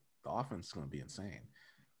 Like the offense is going to be insane.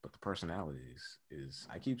 But the personalities is,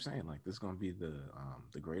 I keep saying, like, this is going to be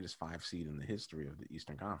the greatest 5 seed in the history of the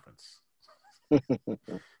Eastern Conference.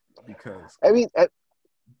 Because I mean,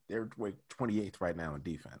 they're 28th right now in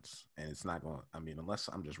defense, and it's not going. I mean, unless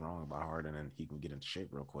I'm just wrong about Harden and he can get into shape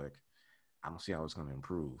real quick, I don't see how it's going to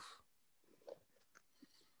improve.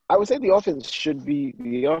 I would say the offense should be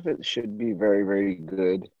very, very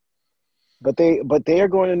good, but they are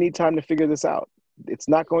going to need time to figure this out. It's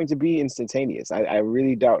not going to be instantaneous. I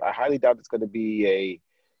highly doubt it's going to be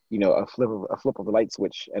a flip of the light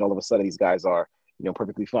switch, and all of a sudden these guys are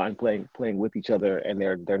perfectly fine playing with each other, and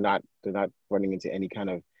they're not running into any kind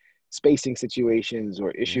of spacing situations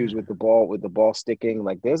or issues with the ball sticking.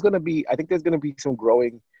 Like I think there's gonna be some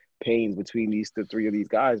growing pains between the three of these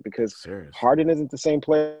guys, because Seriously. Harden isn't the same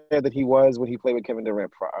player that he was when he played with Kevin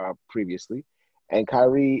Durant previously, and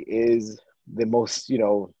Kyrie is the most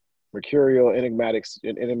mercurial, enigmatic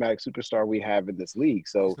superstar we have in this league.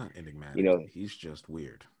 So he's not enigmatic. He's just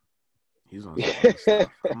weird. He's on some other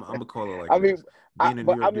stuff. I'm gonna call it like this. Being a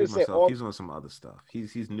New York dude myself, he's on some other stuff.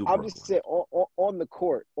 He's New Brooklyn. I'm just saying on the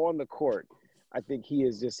court, I think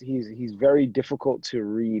he's very difficult to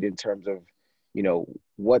read in terms of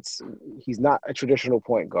he's not a traditional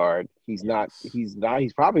point guard. He's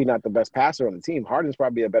probably not the best passer on the team. Harden's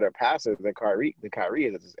probably a better passer than Kyrie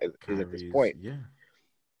is at this point. Yeah.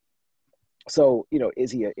 So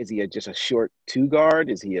is he just a short 2 guard?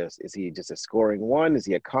 Is he just a scoring 1? Is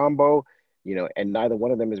he a combo? And neither one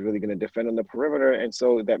of them is really going to defend on the perimeter, and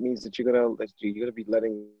so that means that you're gonna be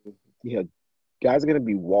letting guys are going to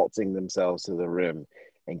be waltzing themselves to the rim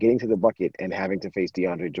and getting to the bucket and having to face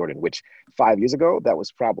DeAndre Jordan, which 5 years ago that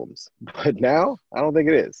was problems, but now I don't think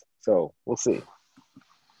it is. So we'll see.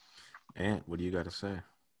 And what do you got to say?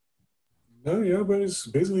 No, yeah, but it's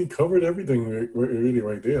basically covered everything really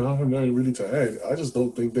right there. I have nothing really to add. I just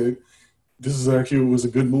don't think that this was a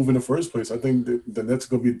good move in the first place. I think that the Nets are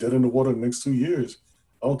going to be dead in the water the next 2 years.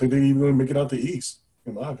 I don't think they're even going to make it out the East,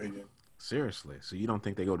 in my opinion. Seriously? So you don't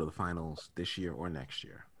think they go to the finals this year or next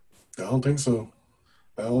year? I don't think so.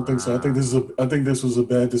 I don't think so. I think this was a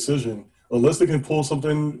bad decision. Unless they can pull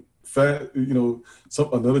something fat,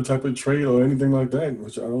 another type of trade or anything like that,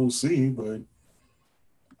 which I don't see, but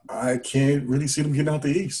I can't really see them getting out the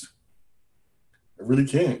East. I really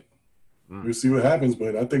can't. We'll see what happens,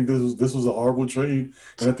 but I think this was a horrible trade,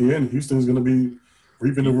 and at the end, Houston's going to be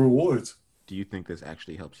reaping the rewards. Do you think this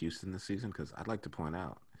actually helps Houston this season? Because I'd like to point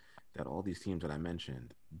out that all these teams that I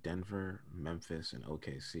mentioned, Denver, Memphis, and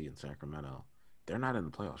OKC and Sacramento, they're not in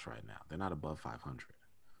the playoffs right now. They're not above 500.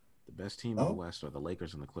 The best team in the West are the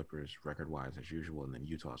Lakers and the Clippers, record-wise as usual, and then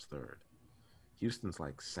Utah's third. Houston's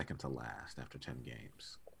like second to last after 10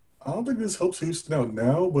 games. I don't think this helps Houston out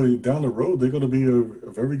now, but down the road, they're going to be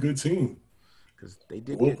a very good team. Because they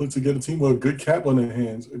did put together team with a good cap on their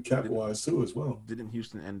hands, cap-wise too as well. Didn't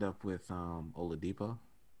Houston end up with Oladipo?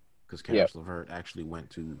 Because Karis LeVert actually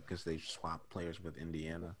because they swapped players with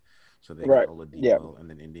Indiana. So they got Oladipo, and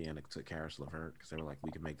then Indiana took Karis LeVert because they were like,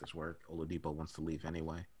 we can make this work. Oladipo wants to leave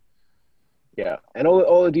anyway. Yeah, and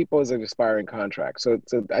Oladipo is an expiring contract. So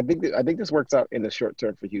I think this works out in the short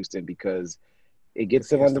term for Houston because it gets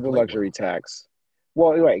them under the luxury tax.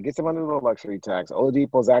 Well, right, it gets them under the luxury tax.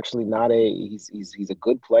 Oladipo is actually not he's a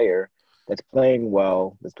good player that's playing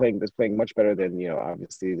well, that's playing much better than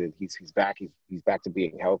obviously that he's back to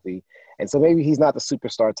being healthy, and so maybe he's not the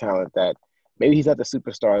superstar talent that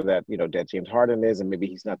that James Harden is, and maybe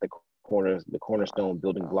he's not the cornerstone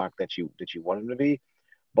building block that you want him to be,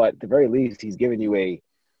 but at the very least he's giving you a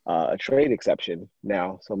trade exception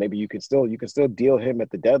now, so maybe you can still deal him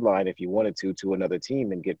at the deadline if you wanted to another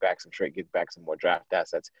team and get back some more draft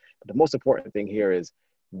assets. But the most important thing here is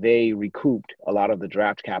they recouped a lot of the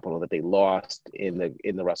draft capital that they lost in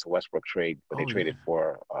the Russell Westbrook trade when they traded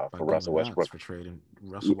for Russell Westbrook. For trading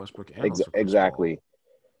Russell Westbrook and also Chris Paul.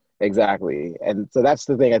 Exactly, and so that's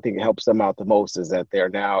the thing I think helps them out the most is that they're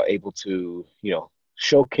now able to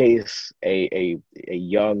showcase a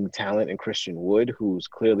young talent in Christian Wood, who's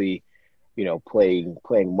clearly, playing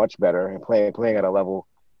much better and playing at a level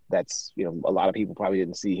that's, a lot of people probably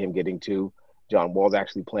didn't see him getting to. John Wall's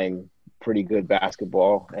actually playing pretty good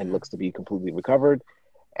basketball and looks to be completely recovered.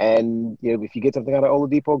 And, if you get something out of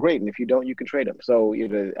Oladipo, great. And if you don't, you can trade him. So,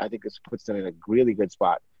 I think this puts them in a really good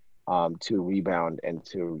spot to rebound and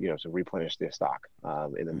to replenish their stock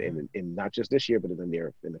in not just this year, but in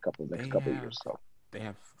the next couple of years. So. They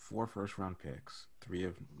have 4 first-round picks, 3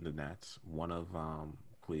 of the Nets, 1 of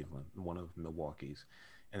Cleveland, 1 of Milwaukee's,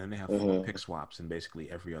 and then they have 4 pick swaps in basically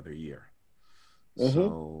every other year.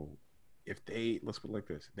 So let's put it like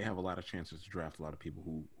this, they have a lot of chances to draft a lot of people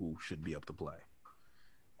who should be up to play.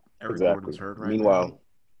 Eric Gordon's hurt right now.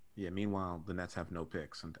 Yeah. Meanwhile, the Nets have no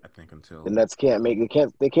picks, and I think The until Nets can't make.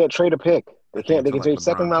 They can't trade a pick. I think They until can like trade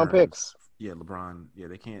second LeBron round picks. turns. Yeah, LeBron. Yeah,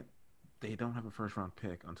 they can't. They don't have a first round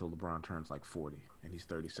pick until LeBron turns like 40, and he's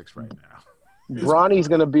 36 right now. It's Bronny's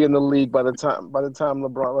gonna be in the league by the time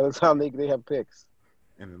they have picks.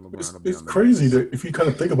 And then LeBron it's, will be it's on the crazy Nets. that if you kind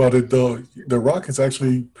of think about it, the Rockets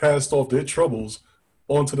actually passed off their troubles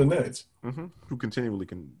onto the Nets. Who continually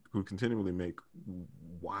make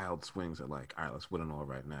wild swings at like, all right, let's win it all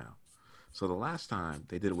right now. So the last time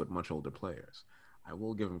they did it with much older players. I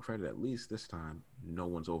will give them credit. At least this time, no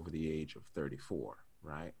one's over the age of 34,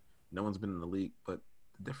 right? No one's been in the league, but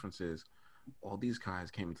the difference is all these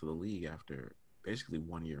guys came into the league after basically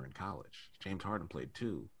 1 year in college. James Harden played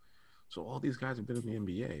 2. So all these guys have been in the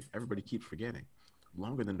NBA. Everybody keeps forgetting.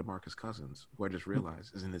 Longer than DeMarcus Cousins, who I just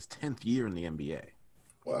realized is in his 10th year in the NBA.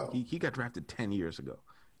 Wow. He got drafted 10 years ago.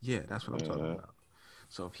 Yeah, that's what I'm talking about.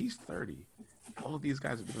 So if he's 30, all of these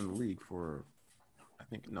guys have been in the league for, I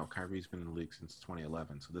think, no, Kyrie's been in the league since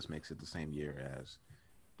 2011. So this makes it the same year as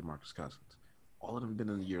DeMarcus Cousins. All of them have been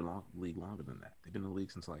in the league longer than that. They've been in the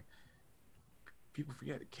league since like, people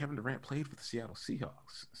forget, Kevin Durant played for the Seattle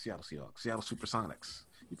Supersonics.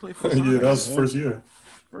 He played for the Yeah, that Sonics was first year.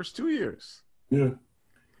 first 2 years. Yeah.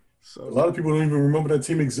 So A lot of people don't even remember that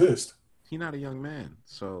team exists. he's not a young man.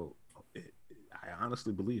 So I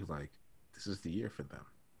honestly believe like this is the year for them.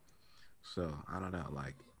 So I don't know.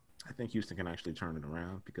 Like I think Houston can actually turn it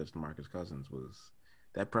around because DeMarcus Cousins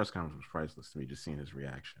that press conference was priceless to me. Just seeing his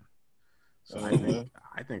reaction. So I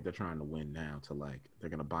think they're trying to win now. To like they're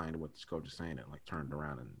gonna buy into what this coach is saying and like turn it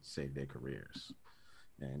around and save their careers,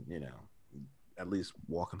 and at least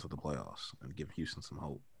walk into the playoffs and give Houston some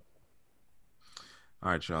hope.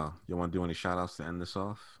 All right, y'all. You want to do any shout outs to end this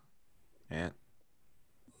off? Ant?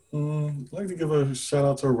 I'd like to give a shout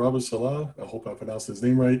out to Robert Salah. I hope I pronounced his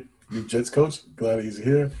name right. New Jets coach. Glad he's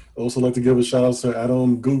here. I'd also like to give a shout out to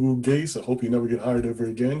Adam Google Gates. I hope you never get hired ever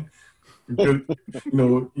again. Good, I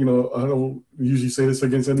don't usually say this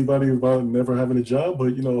against anybody about never having a job, but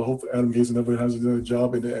I hope Adam Gates never has another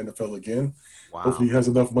job in the NFL again. Wow. Hopefully, he has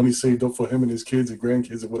enough money saved up for him and his kids and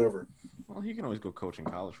grandkids or whatever. Well, he can always go coach in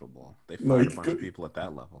college football. They fired a bunch of people at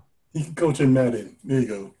that level. He can coach in Madden. There you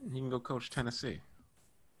go. He can go coach Tennessee.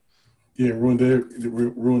 Yeah, ruin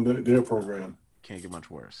their program. Can't get much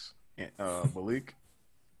worse. Malik?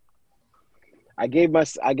 I gave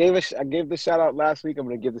the shout out last week. I'm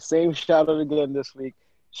going to give the same shout out again this week.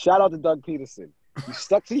 Shout out to Doug Peterson. You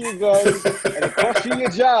stuck to your guns, and it cost you your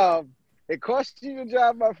job. It cost you your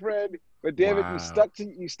job, my friend. But damn it,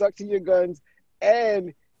 you stuck to your guns.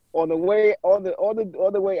 And on the way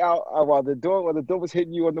out, while the door was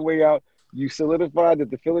hitting you on the way out, you solidified that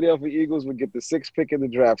the Philadelphia Eagles would get the 6th pick in the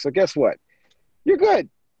draft. So guess what? You're good.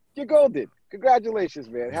 You're golden. Congratulations,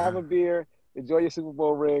 man. Have a beer. Enjoy your Super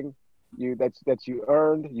Bowl ring. That you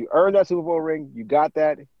earned. You earned that Super Bowl ring. You got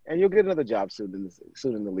that, and you'll get another job soon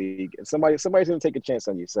in the league. And somebody's going to take a chance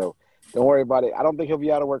on you. So don't worry about it. I don't think he'll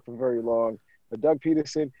be out of work for very long. But Doug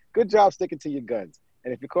Peterson, good job sticking to your guns.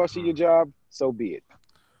 And if it costs you your job, so be it.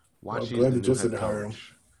 Watch he's the new head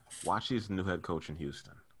coach. Watch he's the new head coach in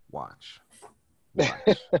Houston. Watch.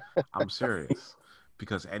 I'm serious.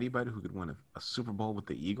 Because anybody who could win a Super Bowl with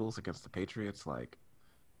the Eagles against the Patriots, like,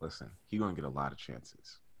 listen, he's going to get a lot of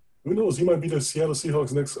chances. Who knows? He might be the Seattle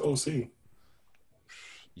Seahawks' next OC.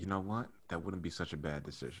 You know what? That wouldn't be such a bad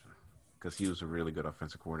decision because he was a really good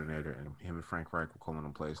offensive coordinator, and him and Frank Reich were calling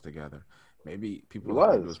them plays together. Maybe people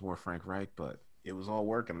thought it was more Frank Reich, but it was all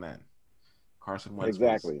working then. Carson Wentz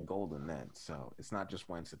was golden then. So it's not just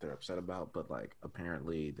Wentz that they're upset about, but like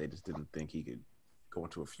apparently they just didn't think he could go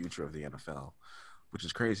into a future of the NFL, which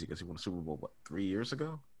is crazy because he won a Super Bowl, 3 years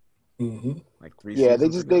ago? Mm-hmm. Like 3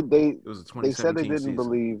 seasons ago? It was a 2017 they said they didn't season.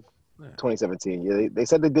 believe 2017. Yeah, they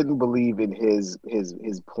said they didn't believe in his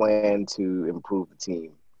plan to improve the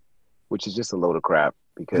team, which is just a load of crap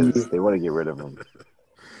because they want to get rid of him.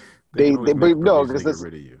 They get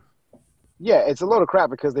rid of you. Yeah, it's a load of crap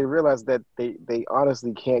because they realize that they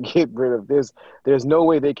honestly can't get rid of this. There's no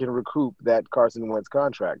way they can recoup that Carson Wentz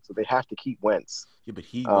contract, so they have to keep Wentz. Yeah, but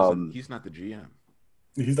he's not the GM.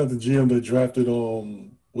 He's not the GM that drafted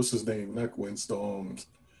what's his name? Not Wentz,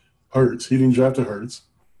 Hurts. He didn't draft Hurts.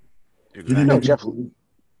 Exactly.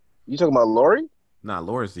 You talking about Laurie? Nah,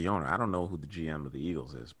 Laurie's the owner. I don't know who the GM of the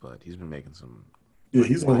Eagles is, but he's been making some. Yeah,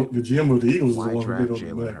 he's the GM of the Eagles. Why draft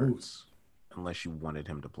Jalen Hurts unless you wanted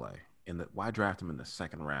him to play? Why draft him in the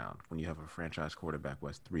second round when you have a franchise quarterback who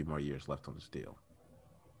has 3 more years left on his deal?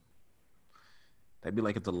 That'd be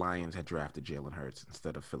like if the Lions had drafted Jalen Hurts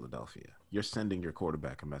instead of Philadelphia. You're sending your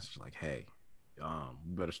quarterback a message like, hey,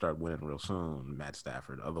 we better start winning real soon, Matt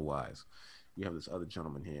Stafford. Otherwise, you have this other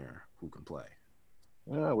gentleman here who can play.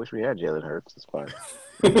 Oh, I wish we had Jalen Hurts. It's fine.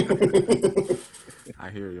 I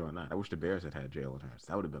hear you on that. I wish the Bears had Jalen Hurts.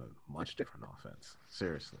 That would have been a much different offense.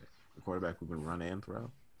 Seriously. The quarterback who can run and throw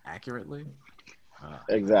accurately.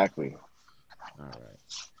 Exactly. All right.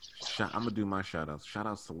 I'm going to do my shout-outs.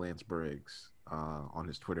 Shout-outs to Lance Briggs on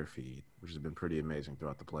his Twitter feed, which has been pretty amazing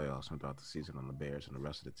throughout the playoffs and throughout the season on the Bears and the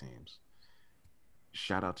rest of the teams.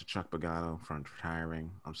 Shout out to Chuck Pagano for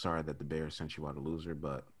retiring. I'm sorry that the Bears sent you out a loser,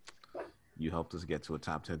 but you helped us get to a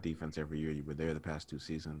top 10 defense every year. You were there the past 2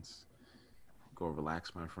 seasons. Go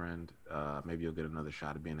relax, my friend. Maybe you'll get another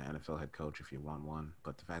shot at being an NFL head coach if you want one.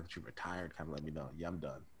 But the fact that you retired kind of let me know, yeah, I'm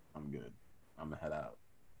done. I'm good. I'm going to head out.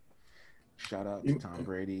 Shout out to Tom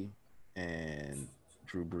Brady and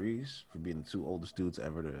Drew Brees for being the 2 oldest dudes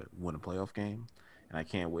ever to win a playoff game. And I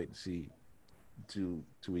can't wait to see two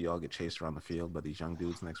of y'all get chased around the field by these young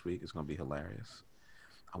dudes next week. It's going to be hilarious.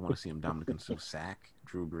 I want to see him Dominican Sue sack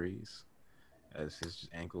Drew Brees as his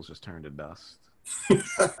ankles just turn to dust.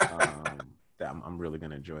 I'm really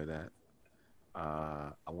going to enjoy that.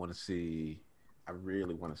 I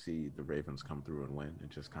really want to see the Ravens come through and win and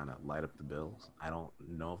just kind of light up the Bills. I don't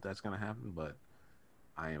know if that's going to happen, but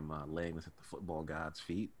I am laying this at the football god's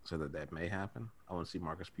feet so that may happen. I want to see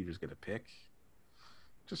Marcus Peters get a pick.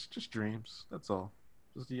 Just dreams. That's all.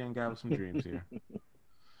 Just a young guy with some dreams here.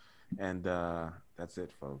 And that's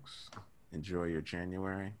it, folks. Enjoy your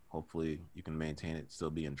January. Hopefully you can maintain it still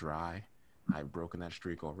being dry. I've broken that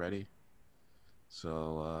streak already.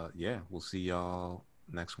 So, we'll see y'all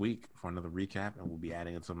next week for another recap, and we'll be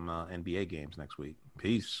adding in some NBA games next week.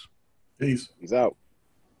 Peace. Peace. Peace out.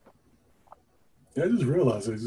 Yeah, I just realized